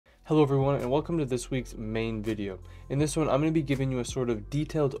Hello everyone and welcome to this week's main video. In this one I'm going to be giving you a sort of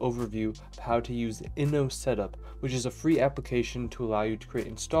detailed overview of how to use Inno Setup, which is a free application to allow you to create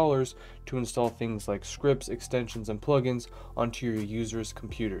installers to install things like scripts, extensions, and plugins onto your users'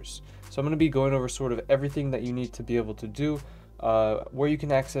 computers. So I'm going to be going over sort of everything that you need to be able to do, where you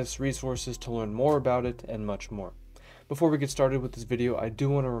can access resources to learn more about it, and much more. Before we get started with this video, I do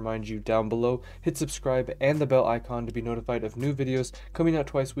want to remind you down below, hit subscribe and the bell icon to be notified of new videos coming out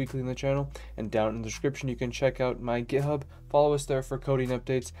twice weekly in the channel, and down in the description you can check out my GitHub, follow us there for coding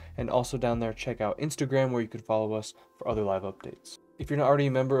updates, and also down there check out Instagram where you can follow us for other live updates. If you're not already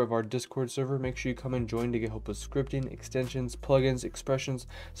a member of our Discord server, make sure you come and join to get help with scripting, extensions, plugins, expressions,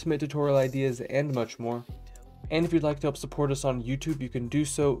 submit tutorial ideas, and much more. And if you'd like to help support us on YouTube, you can do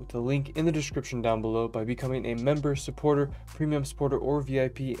so with the link in the description down below by becoming a member, supporter, premium supporter, or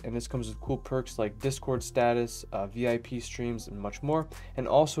VIP, and this comes with cool perks like Discord status, VIP streams, and much more. And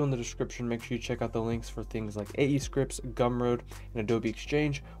also in the description, make sure you check out the links for things like AE Scripts, Gumroad, and Adobe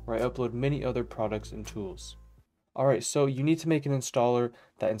Exchange, where I upload many other products and tools. Alright, so you need to make an installer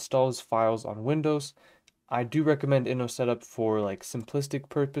that installs files on Windows. I do recommend Inno Setup for like simplistic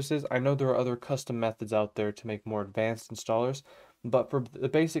purposes. I know there are other custom methods out there to make more advanced installers, but for the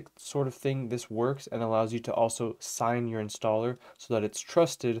basic sort of thing, this works and allows you to also sign your installer so that it's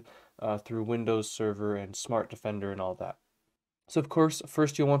trusted through Windows Server and Smart Defender and all that. So of course,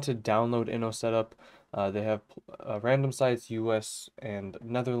 first you'll want to download Inno Setup. They have random sites, US and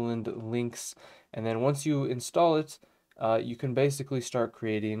Netherlands links, and then once you install it, you can basically start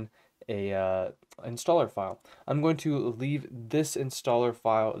creating a installer file. I'm going to leave this installer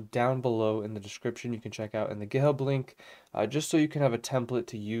file down below in the description. You can check out in the GitHub link, just so you can have a template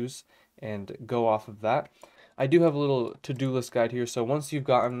to use and go off of that. I do have a little to-do list guide here, so once you've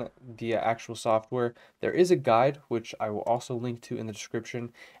gotten the actual software, there is a guide which I will also link to in the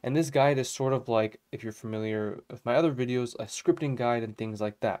description, and this guide is sort of like, if you're familiar with my other videos, a scripting guide and things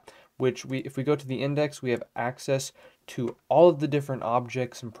like that, which if we go to the index, we have access to all of the different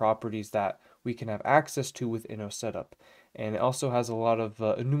objects and properties that we can have access to with Inno Setup. And it also has a lot of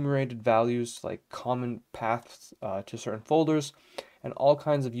enumerated values like common paths to certain folders and all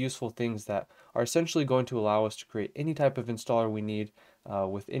kinds of useful things that are essentially going to allow us to create any type of installer we need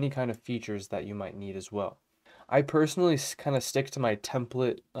with any kind of features that you might need as well. I personally kind of stick to my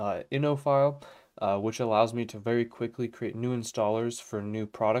template Inno file, which allows me to very quickly create new installers for new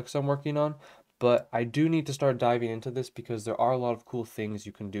products I'm working on. But I do need to start diving into this because there are a lot of cool things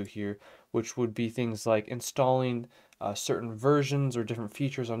you can do here, which would be things like installing certain versions or different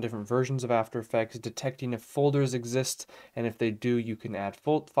features on different versions of After Effects, detecting if folders exist, and if they do, you can add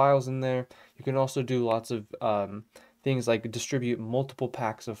files in there. You can also do lots of things like distribute multiple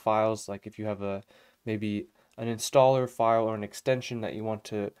packs of files, like if you have maybe an installer file or an extension that you want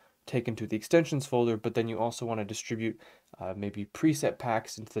to take into the extensions folder, but then you also want to distribute maybe preset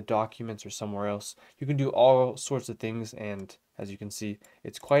packs into the documents or somewhere else. You can do all sorts of things, and as you can see,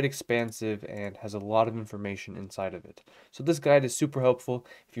 it's quite expansive and has a lot of information inside of it. So this guide is super helpful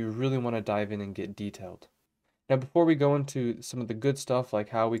if you really want to dive in and get detailed. Now, before we go into some of the good stuff like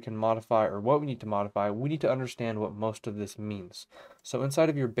how we can modify or what we need to modify, we need to understand what most of this means. So inside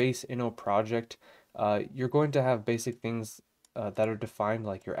of your base Inno project, you're going to have basic things that are defined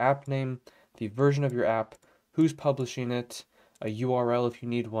like your app name, the version of your app, who's publishing it, a URL if you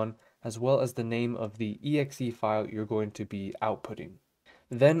need one, as well as the name of the exe file you're going to be outputting.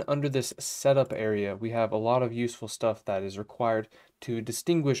 Then under this setup area, we have a lot of useful stuff that is required to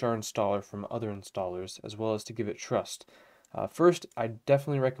distinguish our installer from other installers, as well as to give it trust. First, I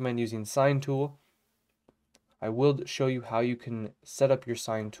definitely recommend using Sign Tool. I will show you how you can set up your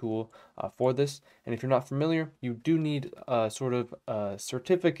sign tool for this, and if you're not familiar, you do need sort of a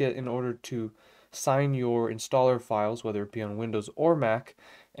certificate in order to sign your installer files, whether it be on Windows or Mac,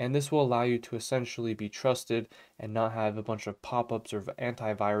 and this will allow you to essentially be trusted and not have a bunch of pop-ups or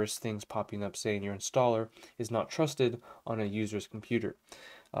antivirus things popping up saying your installer is not trusted on a user's computer.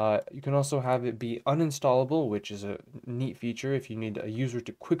 You can also have it be uninstallable, which is a neat feature if you need a user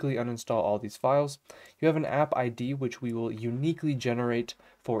to quickly uninstall all these files. You have an app ID, which we will uniquely generate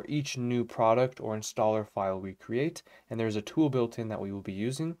for each new product or installer file we create, and there's a tool built in that we will be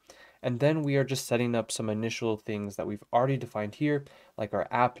using. And then we are just setting up some initial things that we've already defined here, like our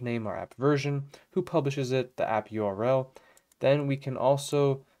app name, our app version, who publishes it, the app URL. Then we can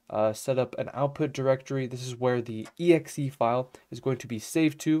also set up an output directory. This is where the exe file is going to be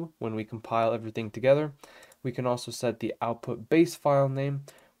saved to when we compile everything together. We can also set the output base file name,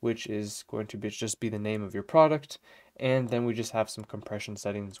 which is going to just be the name of your product. And then we just have some compression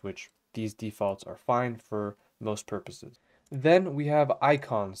settings, which these defaults are fine for most purposes. Then we have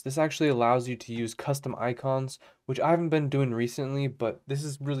icons. This actually allows you to use custom icons, which I haven't been doing recently, but this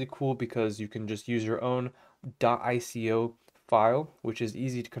is really cool because you can just use your own .ico file, which is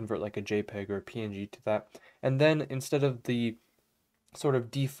easy to convert like a JPEG or a PNG to that. And then instead of the sort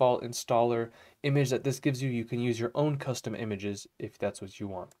of default installer image that this gives you, you can use your own custom images if that's what you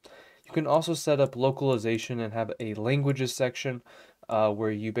want. You can also set up localization and have a languages section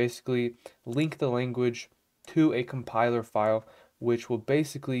where you basically link the language to a compiler file, which will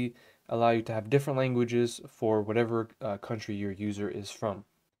basically allow you to have different languages for whatever country your user is from.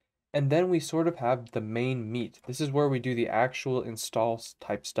 And then we sort of have the main meat. This is where we do the actual install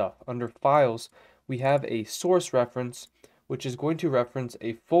type stuff. Under files, we have a source reference, which is going to reference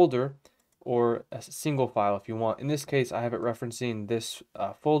a folder or a single file if you want. In this case, I have it referencing this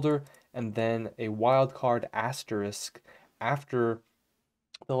folder and then a wildcard asterisk after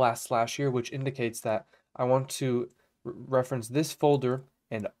the last slash here, which indicates that I want to reference this folder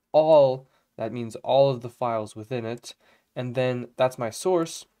and all, that means all of the files within it. And then that's my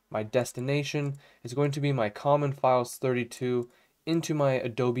source. My destination is going to be my common files 32 into my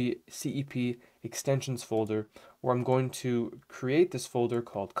Adobe CEP extensions folder, where I'm going to create this folder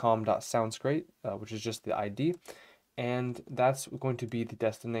called com.soundsgreat, which is just the ID, and that's going to be the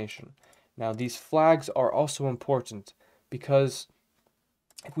destination. Now these flags are also important because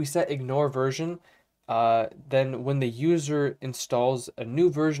if we set ignore version, then when the user installs a new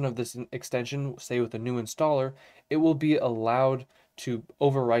version of this extension, say with a new installer, it will be allowed to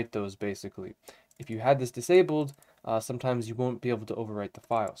overwrite those basically. If you had this disabled, sometimes you won't be able to overwrite the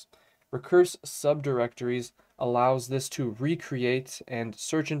files. Recurse Subdirectories allows this to recreate and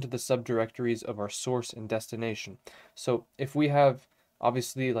search into the subdirectories of our source and destination. So if we have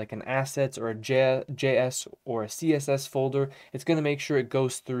obviously like an assets or a JS or a CSS folder, it's going to make sure it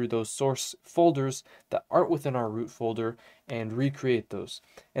goes through those source folders that aren't within our root folder and recreate those.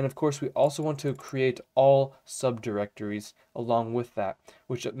 And of course, we also want to create all subdirectories along with that,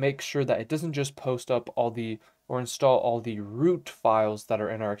 which makes sure that it doesn't just post up all the or install all the root files that are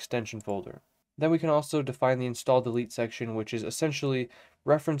in our extension folder. Then we can also define the install delete section, which is essentially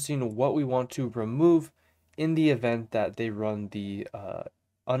referencing what we want to remove in the event that they run the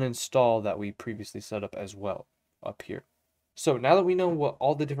uninstall that we previously set up as well up here. So now that we know what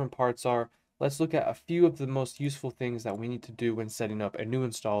all the different parts are, let's look at a few of the most useful things that we need to do when setting up a new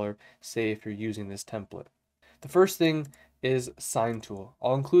installer, say if you're using this template. The first thing is sign tool.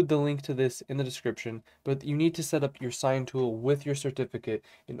 I'll include the link to this in the description, but you need to set up your sign tool with your certificate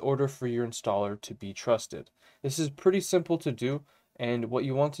in order for your installer to be trusted. This is pretty simple to do, and what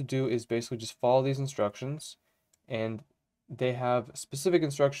you want to do is basically just follow these instructions, and they have specific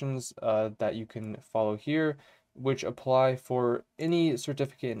instructions that you can follow here, which apply for any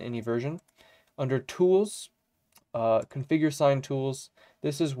certificate in any version. Under tools, configure sign tools,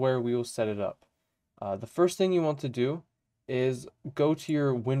 this is where we will set it up. The first thing you want to do is go to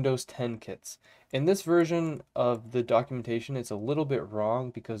your Windows 10 kits. In this version of the documentation, it's a little bit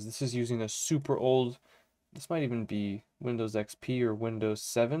wrong because this is using a super old, this might even be Windows XP or Windows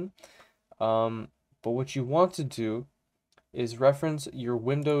 7. But what you want to do is reference your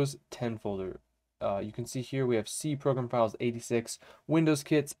Windows 10 folder. You can see here we have C program files 86, Windows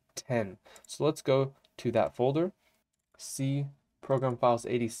kits 10. So let's go to that folder, C program files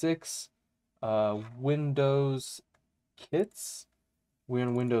 86, Windows kits. We're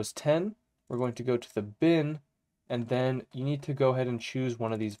in Windows 10. We're going to go to the bin, and then you need to go ahead and choose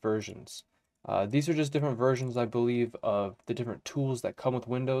one of these versions. These are just different versions, I believe, of the different tools that come with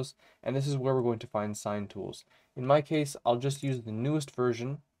Windows, and this is where we're going to find sign tools. In my case, I'll just use the newest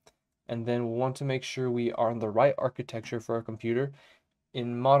version, and then we'll want to make sure we are on the right architecture for our computer.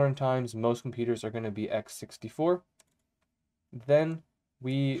 In modern times, most computers are going to be x64. Then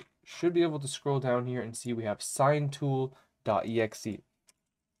we should be able to scroll down here and see we have signtool.exe.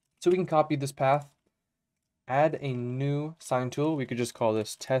 So we can copy this path, add a new sign tool. We could just call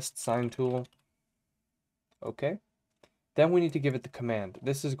this test sign tool. Okay. Then we need to give it the command.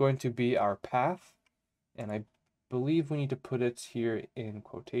 This is going to be our path, and I believe we need to put it here in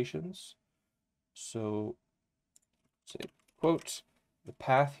quotations. So say quote the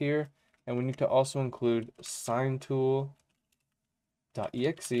path here, and we need to also include signtool.exe.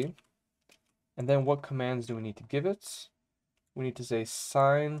 And then what commands do we need to give it? We need to say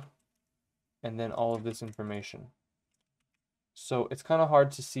sign and then all of this information. So it's kind of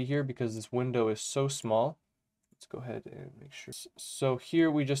hard to see here because this window is so small. Let's go ahead and make sure. So here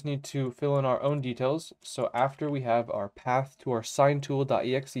we just need to fill in our own details. So after we have our path to our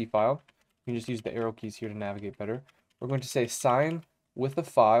signtool.exe file, we can just use the arrow keys here to navigate better. We're going to say sign with a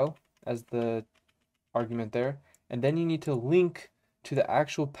file as the argument there, and then you need to link to the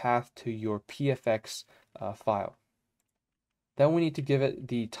actual path to your PFX file. Then we need to give it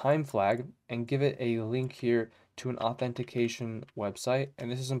the time flag and give it a link here to an authentication website.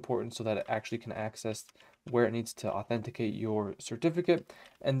 And this is important so that it actually can access where it needs to authenticate your certificate.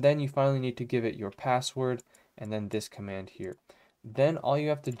 And then you finally need to give it your password and then this command here. Then all you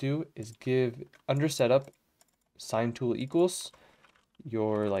have to do is give under setup sign tool equals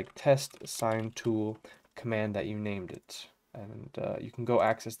your test sign tool command that you named it. And you can go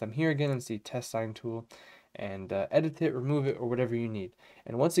access them here again and see test sign tool and edit it, remove it, or whatever you need.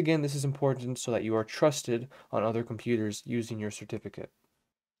 And once again, this is important so that you are trusted on other computers using your certificate.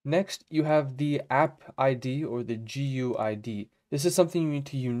 Next, you have the app ID or the GUID. This is something you need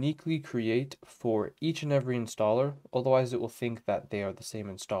to uniquely create for each and every installer, otherwise it will think that they are the same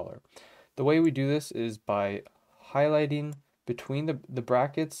installer. The way we do this is by highlighting between the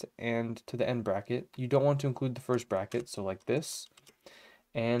brackets and to the end bracket. You don't want to include the first bracket, so like this.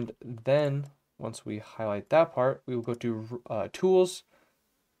 And then once we highlight that part, we will go to Tools,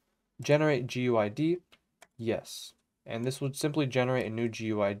 Generate GUID, yes. And this will simply generate a new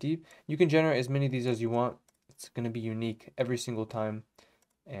GUID. You can generate as many of these as you want. It's going to be unique every single time.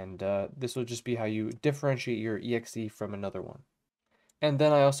 And this will just be how you differentiate your exe from another one. And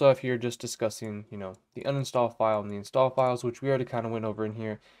then I also have here just discussing, the uninstall file and the install files, which we already kind of went over in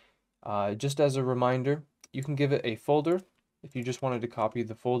here. Just as a reminder, you can give it a folder if you just wanted to copy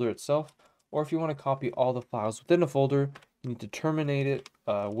the folder itself, or if you want to copy all the files within a folder, you need to terminate it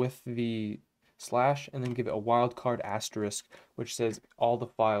with the slash and then give it a wildcard asterisk, which says all the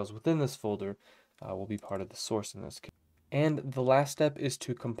files within this folder will be part of the source in this case. And the last step is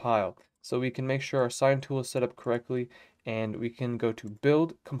to compile. So we can make sure our sign tool is set up correctly, and we can go to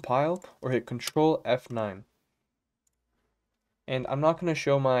build, compile, or hit Control F9. And I'm not going to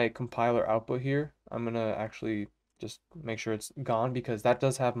show my compiler output here. I'm going to actually just make sure it's gone, because that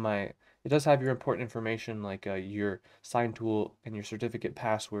does have it does have your important information like your sign tool and your certificate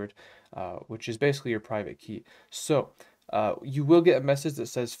password, which is basically your private key. So you will get a message that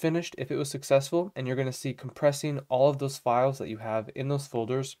says finished if it was successful, and you're going to see compressing all of those files that you have in those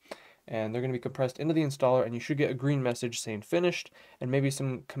folders, and they're going to be compressed into the installer, and you should get a green message saying finished, and maybe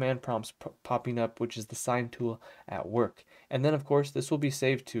some command prompts popping up, which is the sign tool at work. And then of course this will be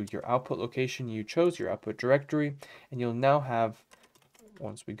saved to your output location you chose, your output directory, and you'll now have,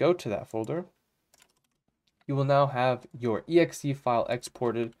 once we go to that folder, you will now have your exe file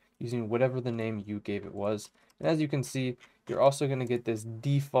exported using whatever the name you gave it was. And as you can see, you're also going to get this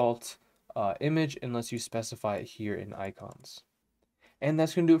default image unless you specify it here in icons. And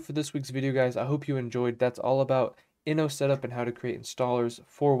that's going to do it for this week's video, guys. I hope you enjoyed. That's all about Inno Setup and how to create installers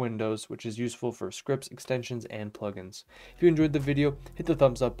for Windows, which is useful for scripts, extensions, and plugins. If you enjoyed the video, hit the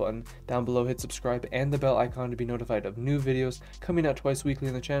thumbs up button. Down below, hit subscribe and the bell icon to be notified of new videos coming out twice weekly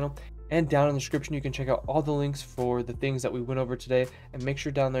on the channel. And down in the description, you can check out all the links for the things that we went over today. And make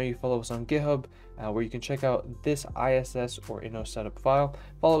sure down there you follow us on GitHub, where you can check out this ISS or Inno Setup file.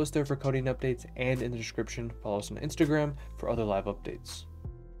 Follow us there for coding updates, and in the description, follow us on Instagram for other live updates.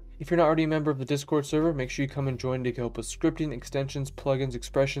 If you're not already a member of the Discord server, make sure you come and join to help with scripting, extensions, plugins,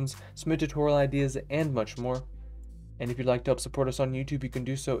 expressions, submit tutorial ideas, and much more. And if you'd like to help support us on YouTube, you can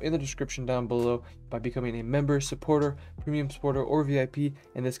do so in the description down below by becoming a member, supporter, premium supporter, or VIP,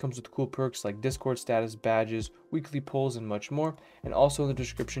 and this comes with cool perks like Discord status, badges, weekly polls, and much more. And also in the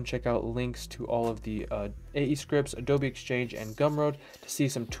description, check out links to all of the AE scripts, Adobe Exchange, and Gumroad to see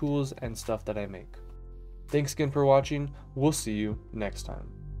some tools and stuff that I make. Thanks again for watching. We'll see you next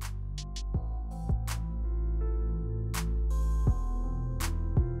time.